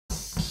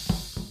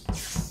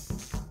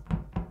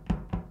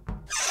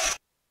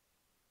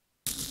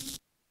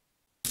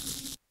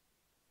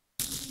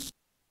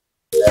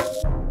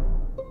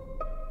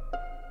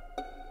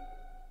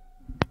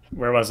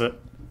Where was it?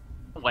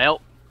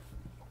 Well.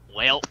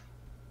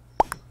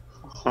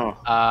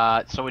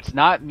 Huh. So it's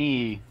not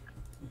me.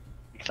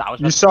 Because I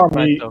was You saw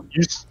me.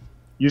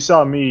 You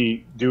saw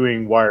me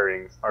doing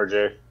wiring,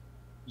 RJ.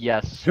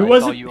 Yes. Who I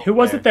was saw it? you Who over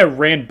was there. it that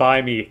ran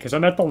by me? Because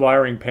I'm at the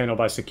wiring panel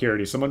by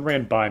security. Someone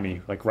ran by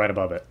me, like right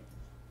above it.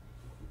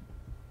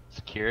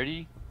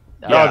 Security?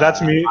 No,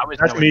 that's me. I was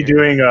That's nowhere me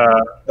near.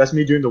 doing. That's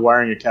me doing the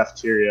wiring at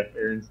cafeteria,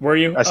 Aaron. Were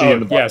you? I see you in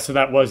Oh, the yeah. bottom. So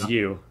that was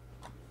you.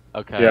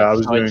 Okay. Yeah, I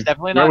was so doing. it's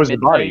definitely Where not was the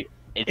midnight. body?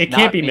 It's It not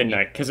can't be me.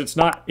 midnight because it's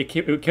not. It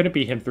couldn't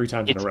be him 3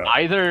 times It's in a row.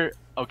 either.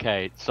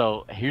 Okay.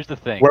 So here's the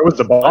thing. Where was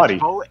the body?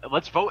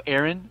 Let's vote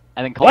Aaron,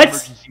 and then call What? an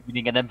emergency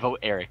meeting, and then vote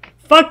Eric.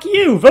 Fuck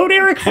you! Vote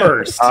Eric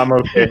first. I'm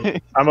okay.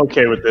 I'm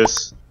okay with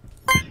this.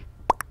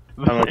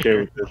 I'm okay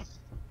with this.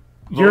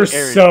 You're Vote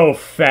Eric. so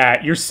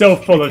fat. You're so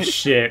full of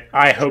shit.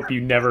 I hope you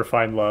never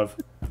find love.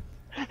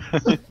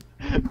 Oh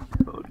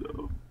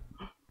no.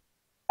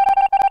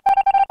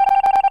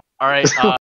 All right.